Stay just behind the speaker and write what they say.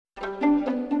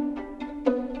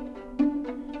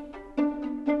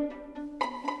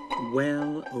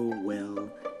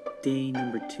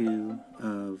part 2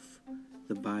 of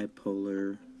the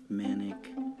Bipolar Manic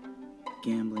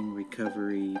Gambling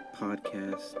Recovery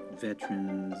Podcast,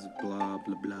 Veterans, blah,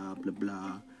 blah, blah, blah,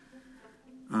 blah.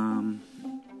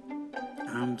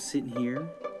 I'm sitting here.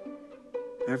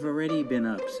 I've already been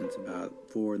up since about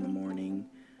 4 in the morning.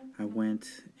 I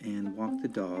went and walked the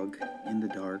dog in the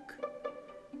dark.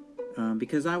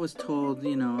 Because I was told,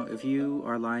 if you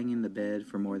are lying in the bed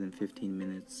for more than 15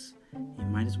 minutes, you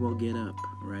might as well get up,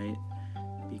 right?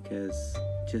 Because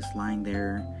just lying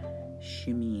there,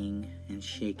 shimmying and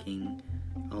shaking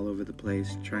all over the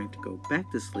place, trying to go back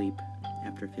to sleep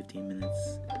after 15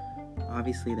 minutes,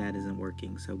 obviously that isn't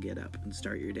working, so get up and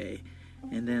start your day.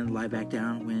 And then lie back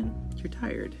down when you're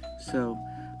tired. So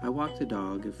I walked the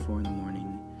dog at 4 in the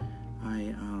morning.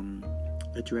 I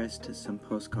addressed some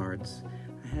postcards.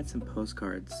 I had some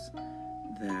postcards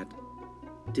that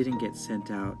didn't get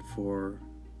sent out for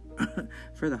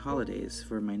the holidays,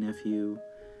 for my nephew,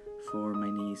 for my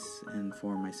niece, and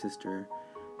for my sister.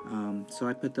 So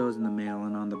I put those in the mail,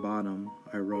 and on the bottom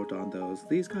I wrote on those,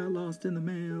 "These got lost in the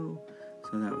mail."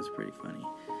 So that was pretty funny.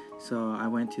 So I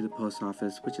went to the post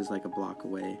office, which is like a block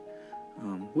away,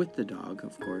 with the dog,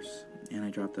 of course, and I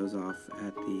dropped those off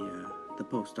at the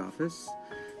post office,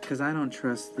 because I don't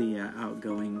trust the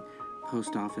outgoing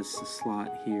post office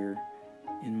slot here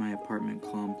in my apartment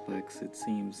complex. It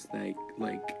seems like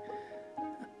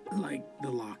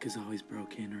the lock is always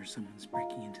broken, or someone's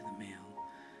breaking into the mail.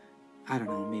 I don't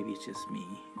know, maybe it's just me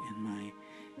and my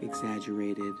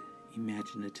exaggerated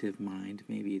imaginative mind.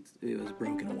 Maybe it was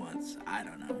broken once, I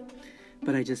don't know.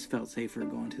 But I just felt safer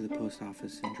going to the post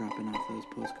office and dropping off those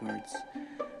postcards.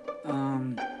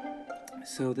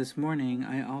 So this morning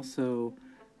I also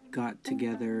got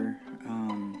together,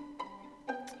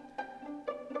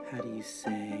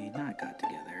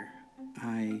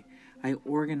 I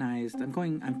organized,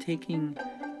 I'm taking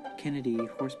Kennedy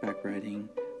horseback riding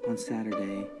on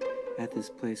Saturday at this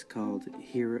place called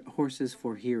Horses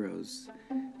for Heroes,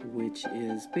 which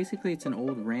is basically, it's an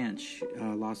old ranch,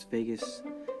 Las Vegas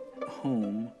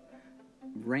home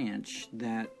ranch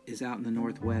that is out in the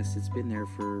Northwest. It's been there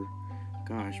for,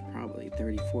 probably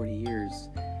 30, 40 years,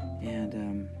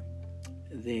 and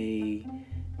they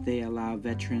allow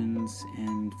veterans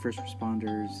and first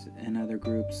responders and other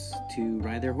groups to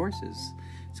ride their horses.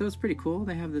 So it's pretty cool.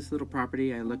 They have this little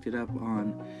property. I looked it up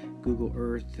on Google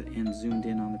Earth and zoomed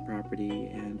in on the property,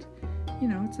 and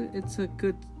it's a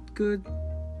good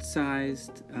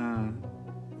sized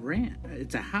ranch.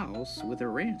 It's a house with a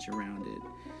ranch around it.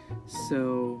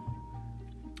 So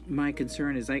my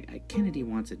concern is, Kennedy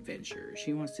wants adventure.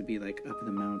 She wants to be like up in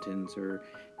the mountains or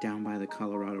down by the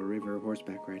Colorado River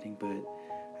horseback riding, but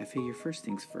I figure first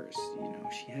things first.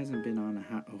 She hasn't been on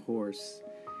a horse.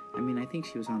 I think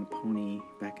she was on a pony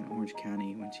back in Orange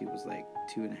County when she was like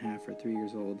 2.5 or 3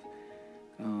 years old.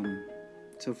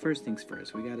 So first things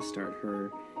first, we got to start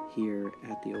her here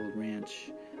at the old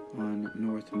ranch on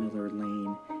North Miller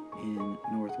Lane in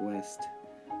Northwest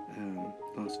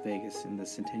Las Vegas in the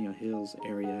Centennial Hills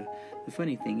area. The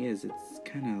funny thing is, it's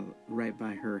kind of right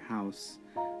by her house,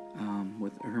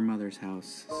 with her mother's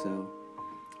house, so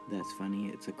that's funny.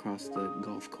 It's across the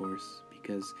golf course,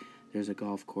 because there's a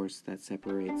golf course that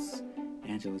separates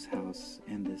Angela's house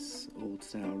and this old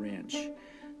style ranch,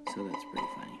 so that's pretty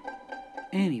funny.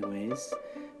 Anyways,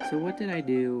 so what did I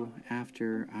do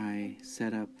after I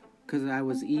set up? Because I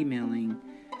was emailing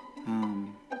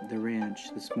the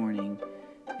ranch this morning,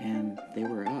 and they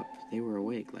were up. They were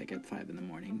awake like at 5 in the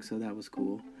morning, so that was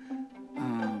cool.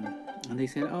 And they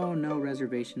said, "Oh, no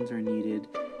reservations are needed.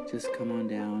 Just come on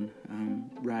down.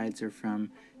 Rides are from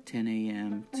 10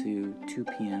 a.m. to 2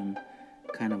 p.m.,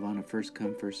 kind of on a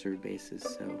first-come, first-served basis,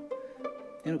 so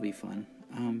it'll be fun."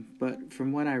 But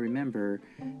from what I remember,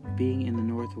 being in the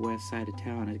northwest side of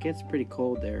town, it gets pretty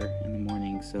cold there in the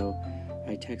morning, so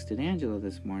I texted Angela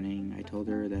this morning. I told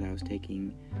her that I was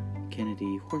taking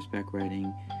Kennedy horseback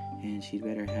riding, and she'd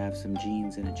better have some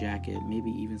jeans and a jacket, maybe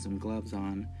even some gloves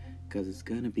on, because it's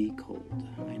gonna be cold.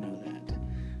 I know that.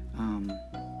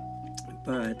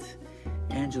 But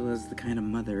Angela's the kind of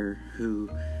mother who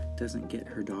doesn't get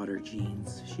her daughter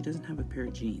jeans. She doesn't have a pair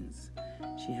of jeans.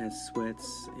 She has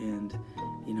sweats and,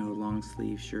 long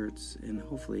sleeve shirts and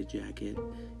hopefully a jacket,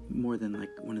 more than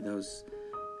like one of those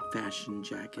fashion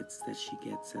jackets that she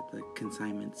gets at the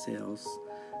consignment sales.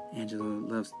 Angela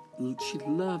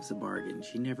loves a bargain.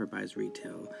 She never buys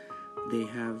retail. They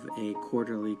have a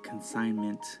quarterly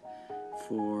consignment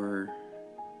for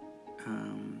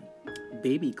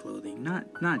baby clothing, not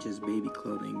just baby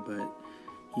clothing, but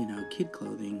kid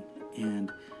clothing,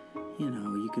 and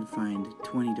you can find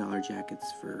 $20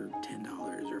 jackets for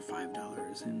 $10 or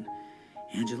 $5, and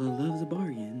Angela loves a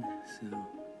bargain, so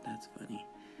that's funny.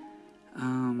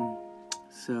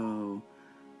 So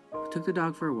I took the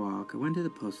dog for a walk. I went to the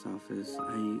post office.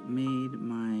 I made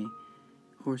my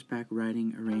horseback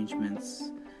riding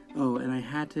arrangements. Oh, and I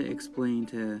had to explain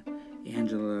to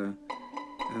Angela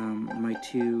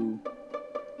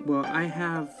I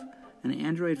have an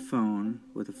Android phone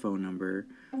with a phone number,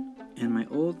 and my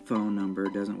old phone number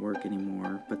doesn't work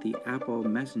anymore, but the Apple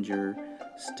Messenger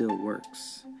still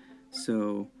works.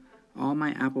 So all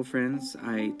my Apple friends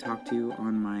I talk to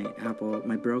on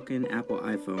my broken Apple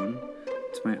iPhone.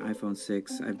 It's my iPhone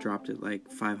 6. I've dropped it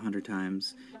like 500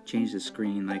 times, changed the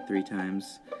screen like 3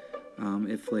 times.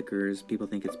 It flickers. People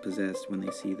think it's possessed when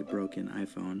they see the broken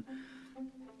iPhone.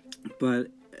 But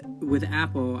with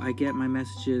Apple, I get my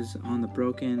messages on the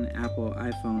broken Apple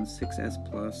iPhone 6s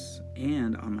Plus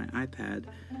and on my iPad,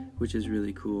 which is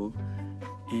really cool.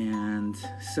 And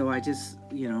so I just,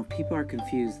 people are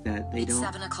confused that they don't...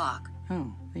 It's 7 o'clock.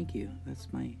 Oh, thank you. That's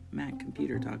my Mac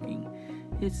computer talking.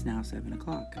 It's now 7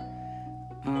 o'clock.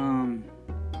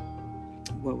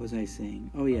 What was I saying?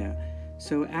 Oh, yeah.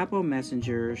 So Apple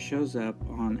Messenger shows up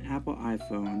on Apple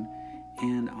iPhone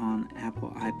and on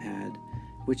Apple iPad,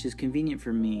 which is convenient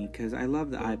for me because I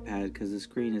love the iPad because the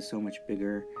screen is so much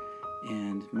bigger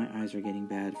and my eyes are getting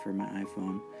bad for my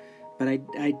iPhone. But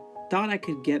I thought I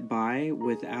could get by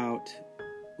without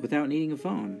needing a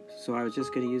phone, so I was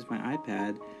just going to use my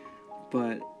iPad.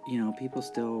 But, people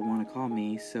still want to call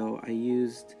me, so I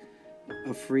used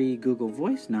a free Google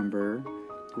Voice number,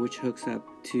 which hooks up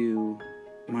to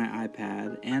my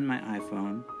iPad and my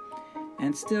iPhone.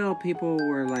 And still, people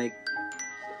were like,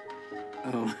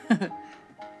 oh,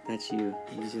 that's you.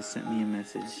 You just sent me a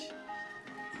message.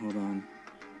 Hold on.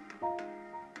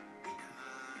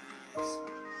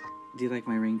 Do you like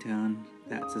my ringtone?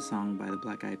 That's a song by the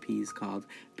Black Eyed Peas called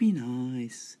Be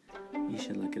Nice. You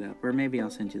should look it up. Or maybe I'll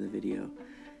send you the video.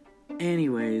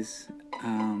 Anyways,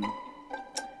 now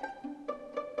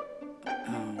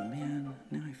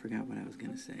I forgot what I was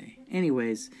going to say.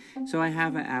 Anyways, so I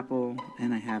have an Apple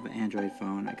and I have an Android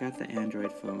phone. I got the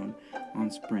Android phone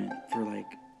on Sprint for like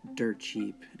dirt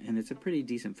cheap. And it's a pretty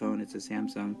decent phone. It's a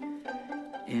Samsung.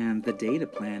 And the data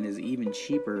plan is even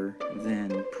cheaper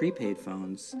than prepaid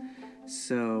phones.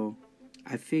 So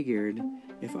I figured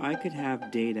if I could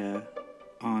have data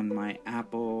on my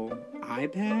Apple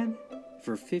iPad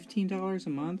for $15 a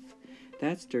month,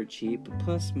 that's dirt cheap.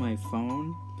 Plus my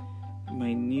phone,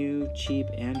 my new cheap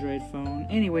Android phone.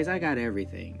 Anyways, I got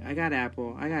everything. I got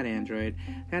Apple, I got Android,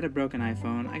 I got a broken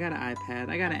iPhone, I got an iPad,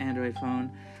 I got an Android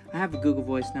phone, I have a Google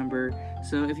Voice number.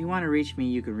 So if you want to reach me,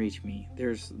 you can reach me.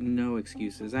 There's no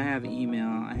excuses. I have email,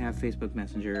 I have Facebook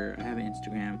Messenger, I have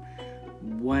Instagram,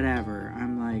 whatever.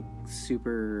 I'm like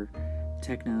super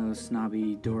techno,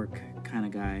 snobby, dork kind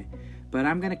of guy. But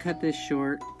I'm going to cut this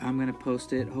short. I'm going to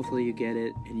post it. Hopefully you get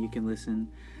it and you can listen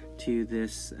to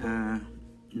this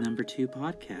number 2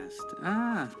 podcast.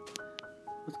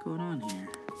 What's going on here?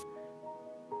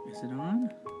 Is it on?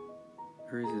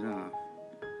 Or is it off?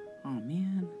 Oh,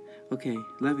 man. Okay,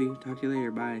 love you. Talk to you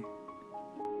later. Bye.